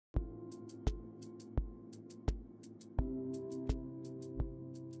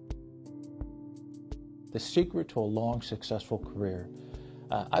the secret to a long, successful career.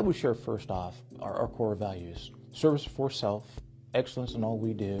 I would share first off our core values: service before self, excellence in all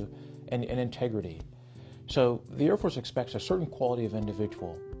we do, and integrity. So the Air Force expects a certain quality of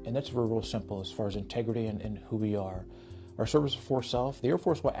individual, and that's real simple as far as integrity and who we are. Our service before self, the Air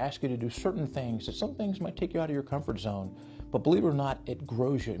Force will ask you to do certain things that some things might take you out of your comfort zone, but believe it or not, it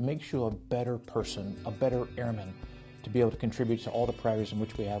grows you. It makes you a better person, a better airman, to be able to contribute to all the priorities in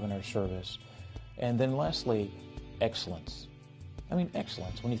which we have in our service. And then lastly, excellence. I mean,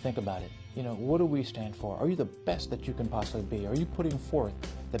 excellence, when you think about it. You know, what do we stand for? Are you the best that you can possibly be? Are you putting forth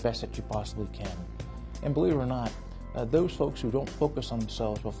the best that you possibly can? And believe it or not, those folks who don't focus on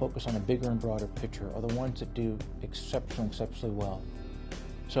themselves but focus on a bigger and broader picture are the ones that do exceptionally well.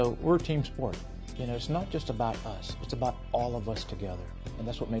 So we're a team sport. You know, it's not just about us. It's about all of us together. And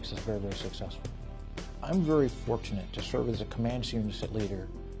that's what makes us very, very successful. I'm very fortunate to serve as a Command Senior Enlisted Leader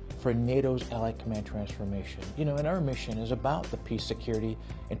for NATO's Allied Command Transformation. You know, and our mission is about the peace, security,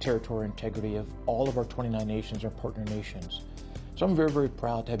 and territorial integrity of all of our 29 nations, our partner nations. So I'm very, very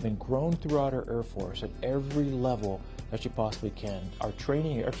proud to have been grown throughout our Air Force at every level that you possibly can. Our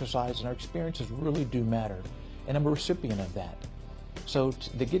training, our exercise, and our experiences really do matter, and I'm a recipient of that. So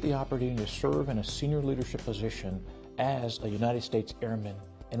to get the opportunity to serve in a senior leadership position as a United States Airman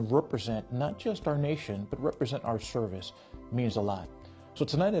and represent not just our nation, but represent our service means a lot. So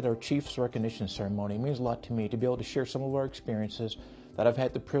tonight at our Chiefs Recognition Ceremony, it means a lot to me to be able to share some of our experiences that I've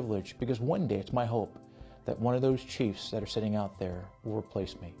had the privilege, because one day it's my hope that one of those chiefs that are sitting out there will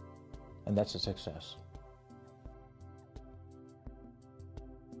replace me. And that's a success.